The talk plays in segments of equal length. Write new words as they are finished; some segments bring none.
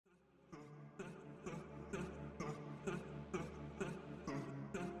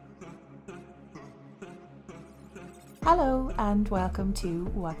Hello and welcome to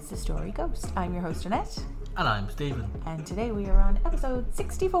What's the Story Ghost. I'm your host Annette. And I'm Stephen. And today we are on episode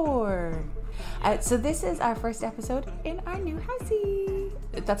 64. So this is our first episode in our new housey.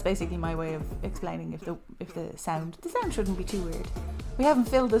 That's basically my way of explaining if the sound shouldn't be too weird. We haven't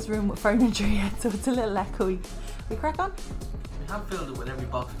filled this room with furniture yet, so it's a little echoey. We crack on? We have filled it with every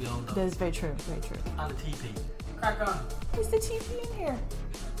box we own though. That is very true, very true. And a TP. Crack on. Is the TV in here?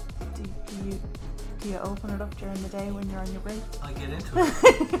 Do you open it up during the day when you're on your break? I get into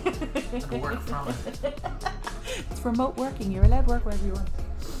it. I work from it. It's remote working. You're allowed to work wherever you want.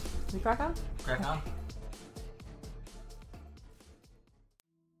 Can we crack on? Crack on.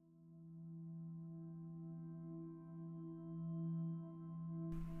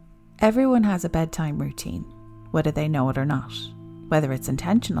 Everyone has a bedtime routine, whether they know it or not, whether it's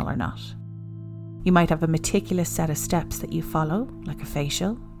intentional or not. You might have a meticulous set of steps that you follow, like a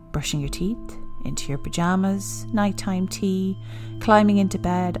facial, brushing your teeth, into your pyjamas, nighttime tea, climbing into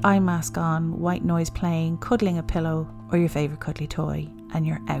bed, eye mask on, white noise playing, cuddling a pillow or your favourite cuddly toy, and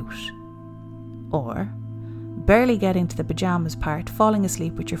you're out. Or barely getting to the pyjamas part, falling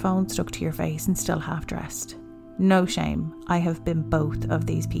asleep with your phone stuck to your face and still half dressed. No shame, I have been both of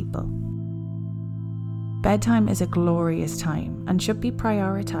these people. Bedtime is a glorious time and should be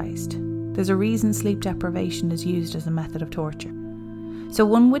prioritised. There's a reason sleep deprivation is used as a method of torture. So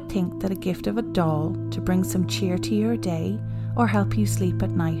one would think that a gift of a doll to bring some cheer to your day or help you sleep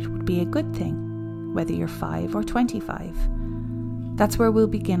at night would be a good thing, whether you're 5 or 25. That's where we'll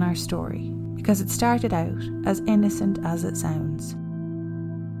begin our story, because it started out as innocent as it sounds.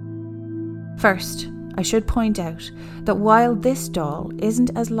 First, I should point out that while this doll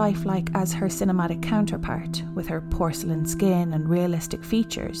isn't as lifelike as her cinematic counterpart, with her porcelain skin and realistic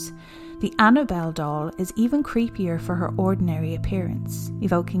features, the Annabelle doll is even creepier for her ordinary appearance,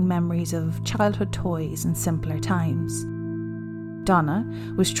 evoking memories of childhood toys and simpler times.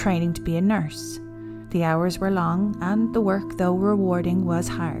 Donna was training to be a nurse. The hours were long and the work, though rewarding, was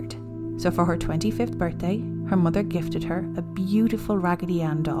hard. So for her 25th birthday, her mother gifted her a beautiful Raggedy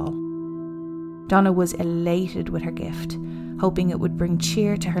Ann doll. Donna was elated with her gift, hoping it would bring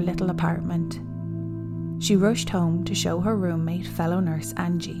cheer to her little apartment. She rushed home to show her roommate, fellow nurse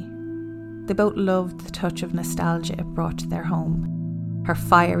Angie. They both loved the touch of nostalgia it brought to their home. Her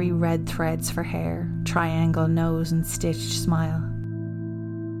fiery red threads for hair, triangle nose and stitched smile.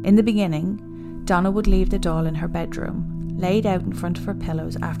 In the beginning, Donna would leave the doll in her bedroom, laid out in front of her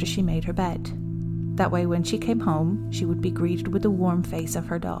pillows after she made her bed. That way when she came home, she would be greeted with the warm face of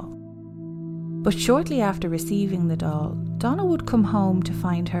her doll. But shortly after receiving the doll, Donna would come home to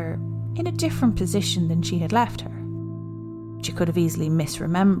find her in a different position than she had left her. She could have easily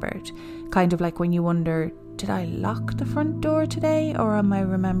misremembered, kind of like when you wonder, did I lock the front door today, or am I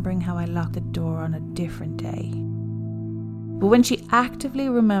remembering how I locked the door on a different day? But when she actively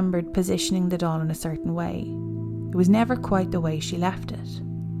remembered positioning the doll in a certain way, it was never quite the way she left it.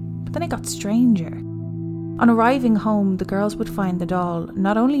 But then it got stranger. On arriving home, the girls would find the doll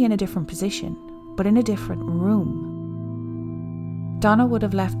not only in a different position, but in a different room. Donna would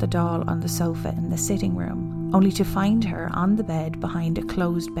have left the doll on the sofa in the sitting room, only to find her on the bed behind a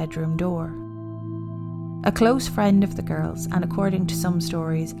closed bedroom door. A close friend of the girls, and according to some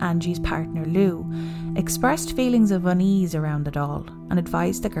stories, Angie's partner Lou, expressed feelings of unease around the doll and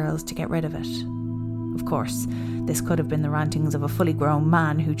advised the girls to get rid of it. Of course, this could have been the rantings of a fully grown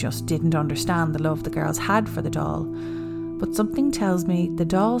man who just didn't understand the love the girls had for the doll, but something tells me the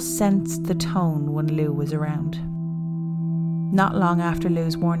doll sensed the tone when Lou was around. Not long after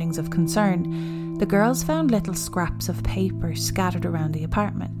Lou's warnings of concern, the girls found little scraps of paper scattered around the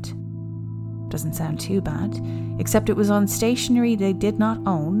apartment. Doesn't sound too bad, except it was on stationery they did not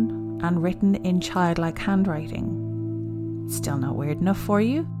own and written in childlike handwriting. Still not weird enough for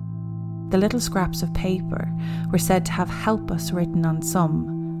you? The little scraps of paper were said to have "Help Us" written on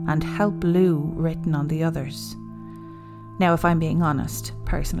some and "Help Lou" written on the others. Now, if I'm being honest,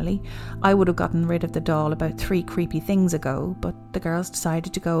 personally, I would have gotten rid of the doll about 3 creepy things ago, but the girls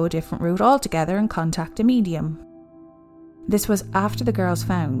decided to go a different route altogether and contact a medium. This was after the girls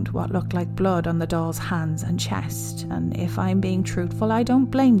found what looked like blood on the doll's hands and chest, and if I'm being truthful, I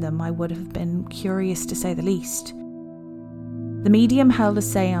don't blame them. I would have been curious to say the least. The medium held a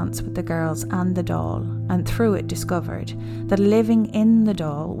séance with the girls and the doll, and through it discovered that living in the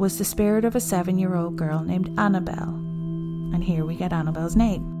doll was the spirit of a 7-year-old girl named Annabelle. And here we get Annabelle's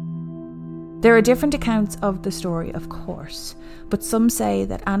name. There are different accounts of the story, of course, but some say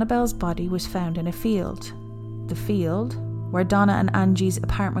that Annabelle's body was found in a field. The field where Donna and Angie's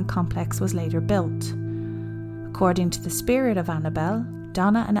apartment complex was later built. According to the spirit of Annabelle,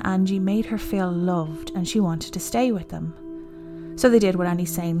 Donna and Angie made her feel loved and she wanted to stay with them. So they did what any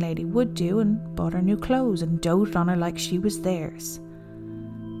sane lady would do and bought her new clothes and doted on her like she was theirs.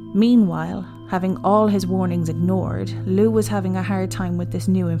 Meanwhile, having all his warnings ignored, Lou was having a hard time with this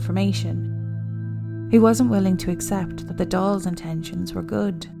new information. He wasn't willing to accept that the doll's intentions were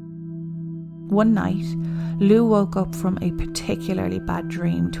good. One night, Lou woke up from a particularly bad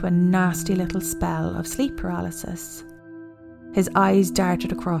dream to a nasty little spell of sleep paralysis. His eyes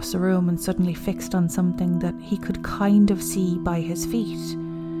darted across the room and suddenly fixed on something that he could kind of see by his feet.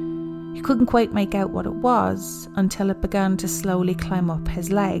 He couldn't quite make out what it was until it began to slowly climb up his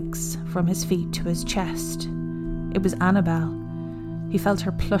legs, from his feet to his chest. It was Annabelle. He felt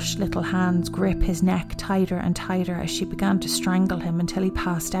her plush little hands grip his neck tighter and tighter as she began to strangle him until he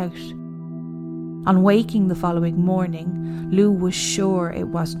passed out. On waking the following morning, Lou was sure it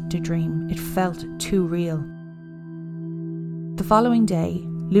wasn't a dream. It felt too real. The following day,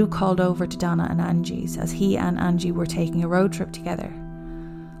 Lou called over to Donna and Angie's as he and Angie were taking a road trip together.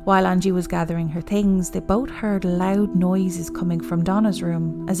 While Angie was gathering her things, they both heard loud noises coming from Donna's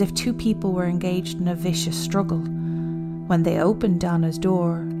room, as if two people were engaged in a vicious struggle. When they opened Donna's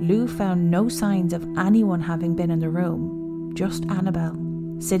door, Lou found no signs of anyone having been in the room, just Annabelle,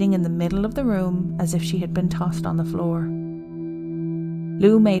 sitting in the middle of the room as if she had been tossed on the floor.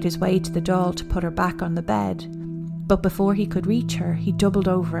 Lou made his way to the doll to put her back on the bed, but before he could reach her, he doubled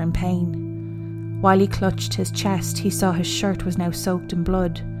over in pain. While he clutched his chest, he saw his shirt was now soaked in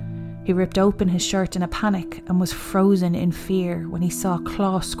blood. He ripped open his shirt in a panic and was frozen in fear when he saw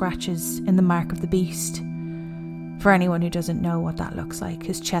claw scratches in the mark of the beast. For anyone who doesn't know what that looks like,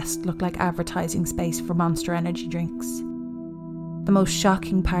 his chest looked like advertising space for Monster energy drinks. The most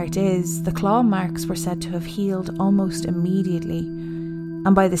shocking part is, the claw marks were said to have healed almost immediately,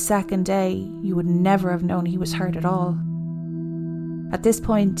 and by the second day, you would never have known he was hurt at all. At this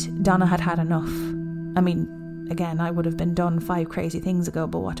point, Donna had had enough. I mean, again, I would have been done 5 crazy things ago,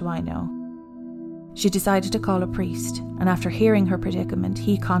 but what do I know? She decided to call a priest, and after hearing her predicament,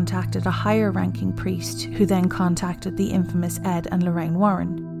 he contacted a higher-ranking priest, who then contacted the infamous Ed and Lorraine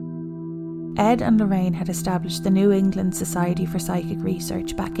Warren. Ed and Lorraine had established the New England Society for Psychic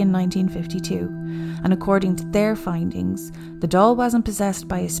Research back in 1952, and according to their findings, the doll wasn't possessed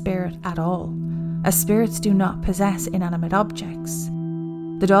by a spirit at all, as spirits do not possess inanimate objects.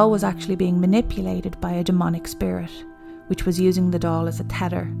 The doll was actually being manipulated by a demonic spirit, which was using the doll as a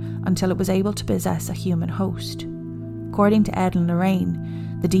tether until it was able to possess a human host. According to Ed and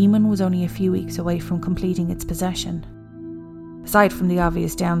Lorraine, the demon was only a few weeks away from completing its possession. Aside from the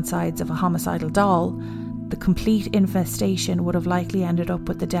obvious downsides of a homicidal doll, the complete infestation would have likely ended up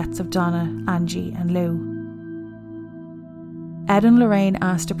with the deaths of Donna, Angie and Lou. Ed and Lorraine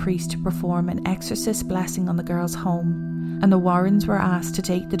asked a priest to perform an exorcist blessing on the girls' home, and the Warrens were asked to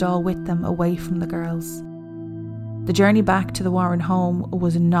take the doll with them away from the girls. The journey back to the Warren home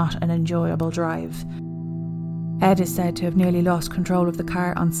was not an enjoyable drive. Ed is said to have nearly lost control of the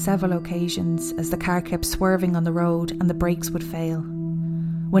car on several occasions as the car kept swerving on the road and the brakes would fail.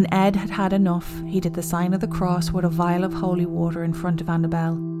 When Ed had had enough, he did the sign of the cross with a vial of holy water in front of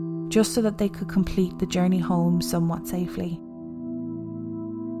Annabelle, just so that they could complete the journey home somewhat safely.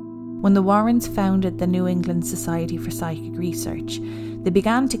 When the Warrens founded the New England Society for Psychic Research, they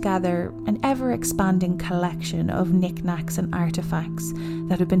began to gather an ever-expanding collection of knickknacks and artefacts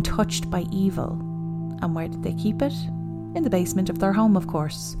that had been touched by evil. And where did they keep it? In the basement of their home, of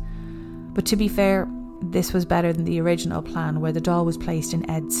course. But to be fair, this was better than the original plan, where the doll was placed in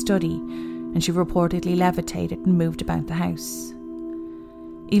Ed's study, and she reportedly levitated and moved about the house.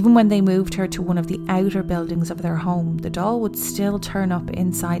 Even when they moved her to one of the outer buildings of their home, the doll would still turn up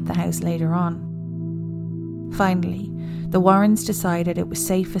inside the house later on. Finally, the Warrens decided it was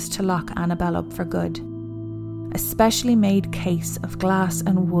safest to lock Annabelle up for good. A specially made case of glass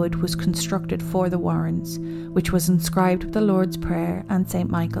and wood was constructed for the Warrens, which was inscribed with the Lord's Prayer and St.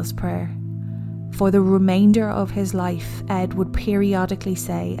 Michael's Prayer. For the remainder of his life, Ed would periodically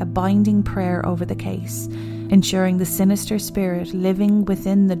say a binding prayer over the case, ensuring the sinister spirit living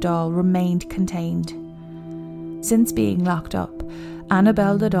within the doll remained contained. Since being locked up,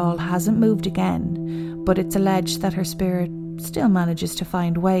 Annabella the Doll hasn't moved again, but it's alleged that her spirit still manages to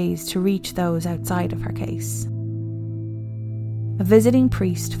find ways to reach those outside of her case. A visiting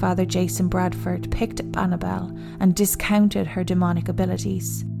priest, Father Jason Bradford, picked up Annabelle and discounted her demonic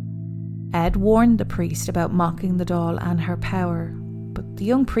abilities. Ed warned the priest about mocking the doll and her power, but the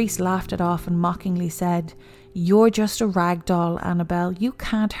young priest laughed it off and mockingly said, "You're just a rag doll, Annabelle. You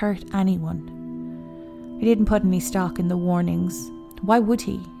can't hurt anyone." He didn't put any stock in the warnings. Why would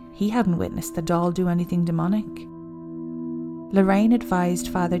he? He hadn't witnessed the doll do anything demonic. Lorraine advised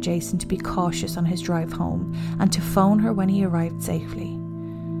Father Jason to be cautious on his drive home and to phone her when he arrived safely.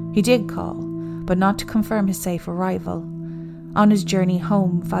 He did call, but not to confirm his safe arrival. On his journey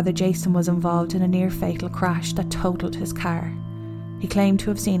home, Father Jason was involved in a near-fatal crash that totaled his car. He claimed to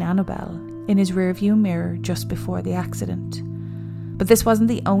have seen Annabelle in his rearview mirror just before the accident. But this wasn't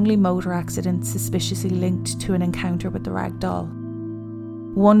the only motor accident suspiciously linked to an encounter with the rag doll.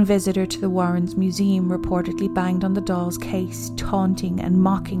 One visitor to the Warrens Museum reportedly banged on the doll's case, taunting and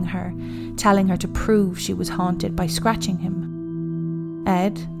mocking her, telling her to prove she was haunted by scratching him.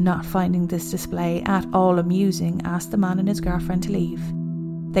 Ed, not finding this display at all amusing, asked the man and his girlfriend to leave.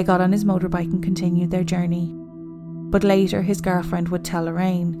 They got on his motorbike and continued their journey. But later his girlfriend would tell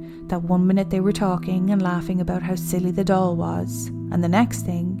Lorraine that one minute they were talking and laughing about how silly the doll was, and the next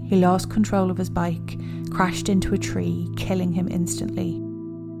thing he lost control of his bike, crashed into a tree, killing him instantly.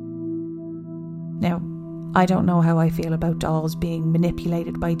 Now, I don't know how I feel about dolls being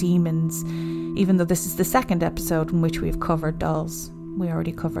manipulated by demons, even though this is the second episode in which we have covered dolls. We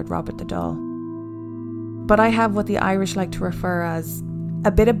already covered Robert the Doll. But I have what the Irish like to refer as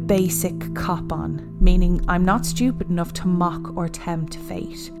a bit of basic cop-on, meaning I'm not stupid enough to mock or tempt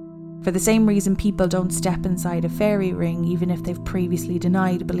fate. For the same reason people don't step inside a fairy ring even if they've previously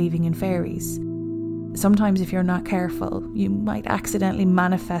denied believing in fairies. Sometimes if you're not careful, you might accidentally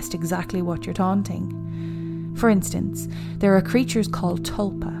manifest exactly what you're taunting. For instance, there are creatures called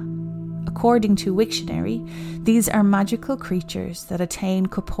tulpa. According to Wiktionary, these are magical creatures that attain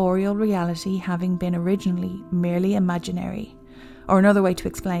corporeal reality, having been originally merely imaginary. Or another way to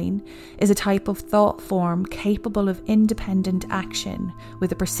explain, is a type of thought form capable of independent action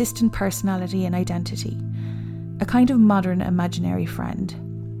with a persistent personality and identity. A kind of modern imaginary friend.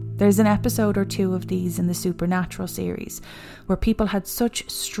 There's an episode or two of these in the Supernatural series where people had such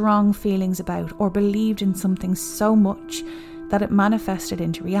strong feelings about or believed in something so much that it manifested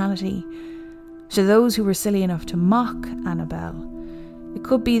into reality. To those who were silly enough to mock Annabelle, it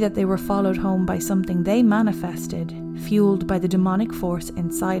could be that they were followed home by something they manifested, fueled by the demonic force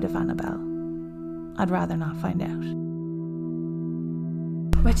inside of Annabelle. I'd rather not find out.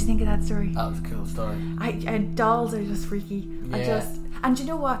 What do you think of that story? That was a cool story. Dolls are just freaky. Yeah. And you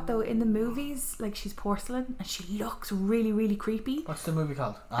know what though? In the movies, like she's porcelain and she looks really, really creepy. What's the movie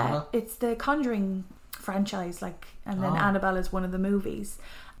called? Annabelle? It's the Conjuring franchise, and then Annabelle is one of the movies.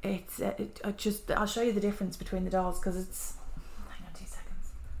 I'll show you the difference between the dolls because it's. Hang on 2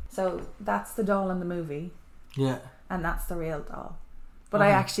 seconds. So that's the doll in the movie. Yeah. And that's the real doll. But I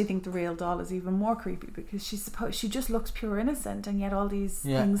actually think the real doll is even more creepy because she just looks pure innocent, and yet all these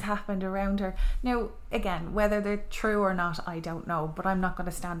things happened around her. Now, again, whether they're true or not, I don't know. But I'm not going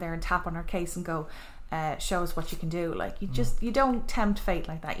to stand there and tap on her case and go, "Show us what you can do." Like you don't tempt fate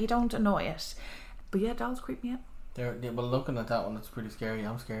like that. You don't annoy it. But yeah, dolls creep me out. Well, looking at that one, it's pretty scary.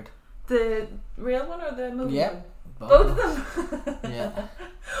 I'm scared. The real one or the movie one? Both of them. Yeah.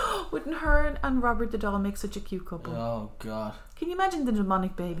 Wouldn't her and Robert the Doll make such a cute couple? Oh God. Can you imagine the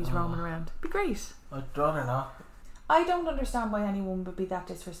demonic babies roaming around? It'd be great. I'd rather not. I don't understand why anyone would be that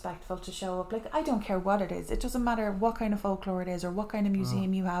disrespectful to show up. Like, I don't care what it is. It doesn't matter what kind of folklore it is or what kind of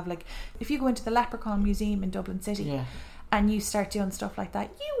museum you have. Like, if you go into the Leprechaun Museum in Dublin City and you start doing stuff like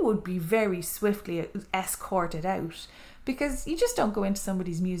that, you would be very swiftly escorted out. Because you just don't go into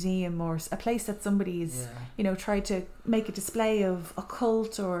somebody's museum or a place that somebody's, tried to make a display of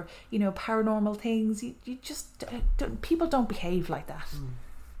occult or, paranormal things. You just people don't behave like that.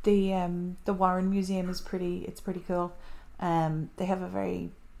 The Warren Museum is pretty cool. They have a very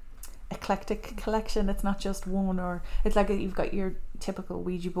eclectic collection. It's not just one, or it's like you've got your typical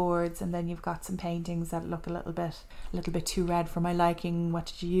Ouija boards, and then you've got some paintings that look a little bit too red for my liking. What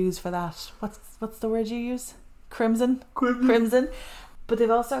did you use for that? What's the word you use? Crimson. But they've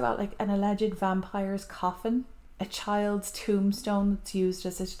also got like an alleged vampire's coffin, a child's tombstone that's used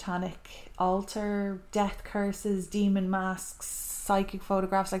as a satanic altar, death curses, demon masks, psychic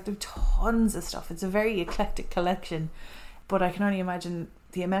photographs. Like, there's tons of stuff. It's a very eclectic collection, but I can only imagine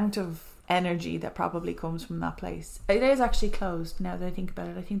the amount of energy that probably comes from that place. It is actually closed now that I think about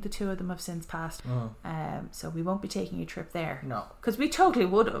it. I think the two of them have since passed. So we won't be taking a trip there. No, because we totally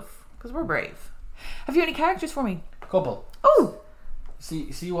would have, because we're brave. Have you any characters for me? Couple. Oh!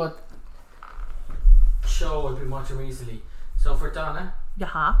 See what show I've been watching recently. So for Donna. Yeah.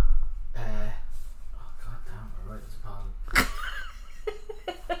 Oh god damn, we're right as a pond.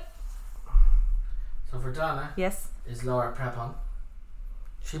 So for Donna. Yes. Is Laura Prepon.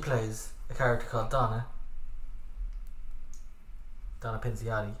 She plays a character called Donna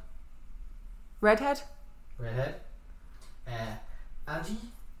Pinciotti. Redhead. Angie.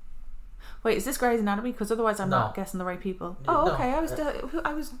 Wait, is this Grey's Anatomy? Because otherwise I'm No. not guessing the right people. No. Oh, okay.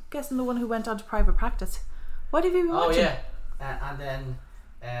 I was guessing the one who went on to private practice. What have you been watching? Oh yeah, and then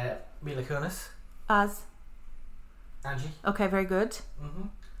Mila Kunis, As. Angie. Okay, very good.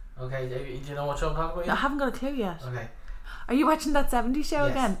 Okay, do you know what show I'm talking about? I haven't got a clue yet. Okay. Are you watching that 70s show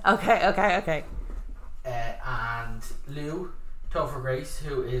Yes. again? Okay. And Lou Topher Grace,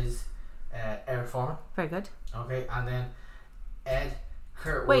 who is Eric Foreman. Very good. Okay, and then Ed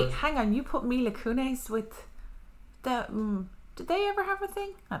Kurtwood. Wait, hang on. You put Mila Kunis with the... did they ever have a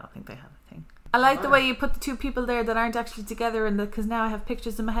thing? I don't think they have a thing. I like the way you put the two people there that aren't actually together, because now I have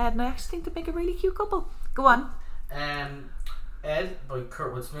pictures in my head and I actually think they make a really cute couple. Go on. Ed by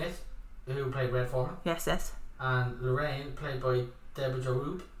Kurtwood Smith, who played Red Foreman. Yes. And Lorraine, played by Deborah Jo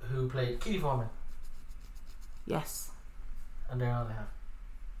Rupp, who played Kitty Foreman. Yes. And they're all they have.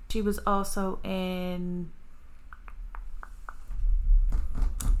 She was also in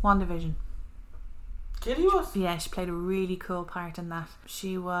WandaVision. Kitty was? Yeah, she played a really cool part in that.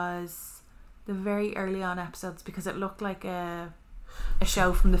 She was the very early on episodes because it looked like a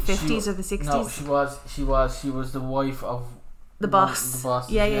show from the 50s or the 60s. No, she was the wife of the boss. The boss.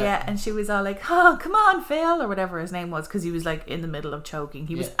 Yeah. And she was all like, "Oh, come on, Phil," or whatever his name was, because he was like in the middle of choking.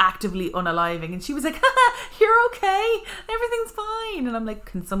 He was actively unaliving, and she was like, "You're okay, everything's fine." And I'm like,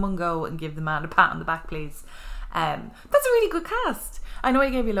 "Can someone go and give the man a pat on the back, please?" That's a really good cast. I know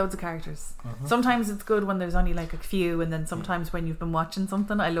I gave you loads of characters. Sometimes it's good when there's only like a few, and then sometimes when you've been watching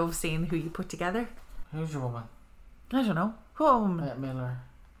something, I love seeing who you put together. Who's your woman? I don't know. Who? Bette Midler.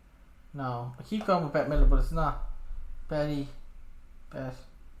 No, I keep going with Bette Midler, but it's not. Betty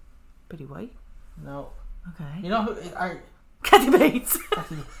White? No. Okay. You know who? Kathy Bates.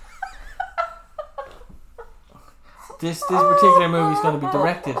 This particular movie is going to be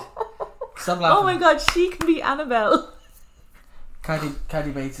directed. Stop laughing. Oh my god, she can be Annabelle.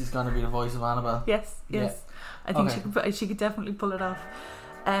 Kathy Bates is going to be the voice of Annabelle. Yes. Yeah. I think she could definitely pull it off.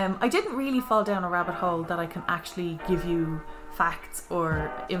 I didn't really fall down a rabbit hole that I can actually give you facts or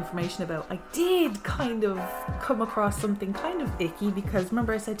information about. I did kind of come across something kind of icky, because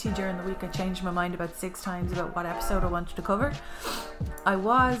remember I said to you during the week I changed my mind about 6 times about what episode I wanted to cover. I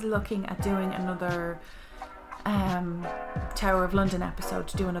was looking at doing another Tower of London episode,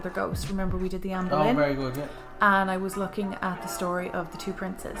 to do another ghost. Remember we did the Anne Boleyn? Oh, very good, yeah. And I was looking at the story of the two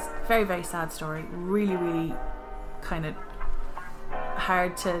princes. Very, very sad story. Really, really kind of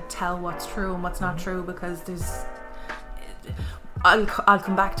hard to tell what's true and what's not true, because there's... I'll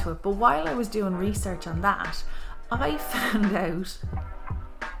come back to it. But while I was doing research on that, I found out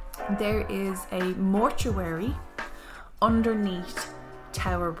there is a mortuary underneath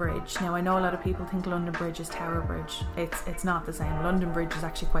Tower Bridge. Now I know a lot of people think London Bridge is Tower Bridge. It's not the same. London Bridge is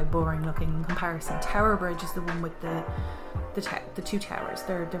actually quite boring looking in comparison. Tower Bridge is the one with the two towers.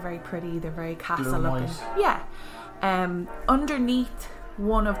 They're very pretty. They're very castle looking. Nice. Yeah. Underneath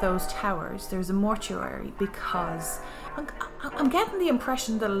one of those towers there's a mortuary, because I'm getting the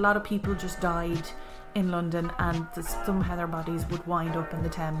impression that a lot of people just died in London and somehow their bodies would wind up in the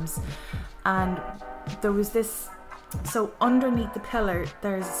Thames. And there was this... So underneath the pillar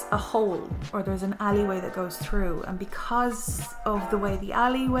there's a hole, or there's an alleyway that goes through, and because of the way the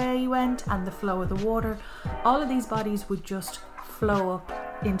alleyway went and the flow of the water, all of these bodies would just flow up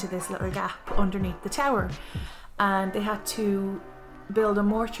into this little gap underneath the tower, and they had to build a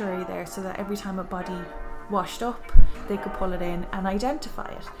mortuary there so that every time a body washed up they could pull it in and identify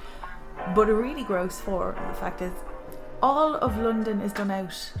it. But a really gross the fact is, all of London is done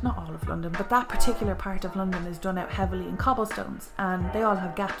out, not all of London, but that particular part of London is done out heavily in cobblestones, and they all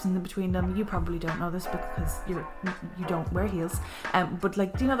have gaps in between them. You probably don't know this because you don't wear heels, but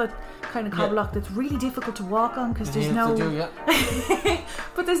like, do you know the kind of cobble block that's really difficult to walk on because there's no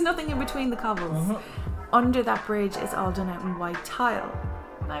but there's nothing in between the cobbles. Under that bridge is all done out in white tile.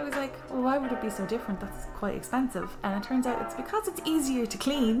 And I was like, well, why would it be so different? That's quite expensive. And it turns out it's because it's easier to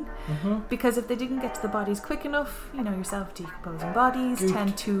clean. Because if they didn't get to the bodies quick enough, you know, your self-decomposing bodies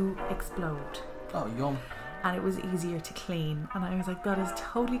tend to explode. Oh, yum. And it was easier to clean. And I was like, that is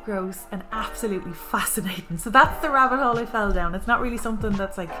totally gross and absolutely fascinating. So that's the rabbit hole I fell down. It's not really something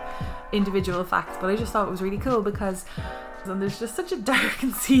that's like individual facts, but I just thought it was really cool because... And there's just such a dark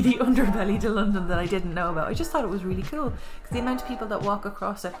and seedy underbelly to London that I didn't know about. I just thought it was really cool because the amount of people that walk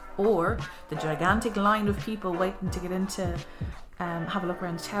across it, or the gigantic line of people waiting to get into have a look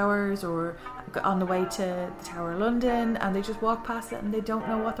around the towers, or on the way to the Tower of London, and they just walk past it and they don't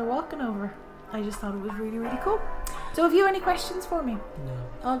know what they're walking over. I just thought it was really, really cool. So have you any questions for me? No.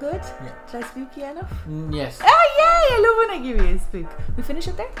 All good? Yeah. Did I spook you enough? Yes. Ah, yay! I love when I give you a spook. We finish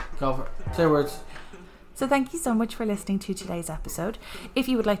it there? Go for it. Say words. So thank you so much for listening to today's episode. If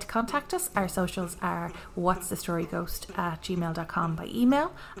you would like to contact us, our socials are whatsthestoryghost@gmail.com by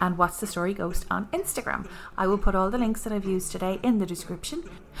email and whatsthestoryghost on Instagram. I will put all the links that I've used today in the description.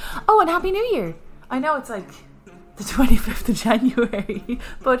 Oh, and Happy New Year! I know it's like the 25th of January,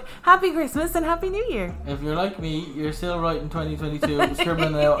 but Happy Christmas and Happy New Year. If you're like me, you're still writing 2022,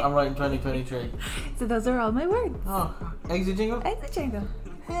 scribbling out, I'm writing 2023. So those are all my words. Oh, exit jingle? Exit jingle.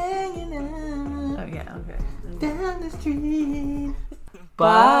 Hanging out. Oh yeah, okay. Down the street.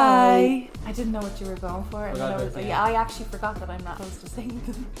 Bye. I didn't know what you were going for. And Forgot then I was about like, that. I actually forgot that I'm not supposed to sing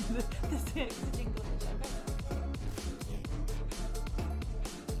the exit jingle.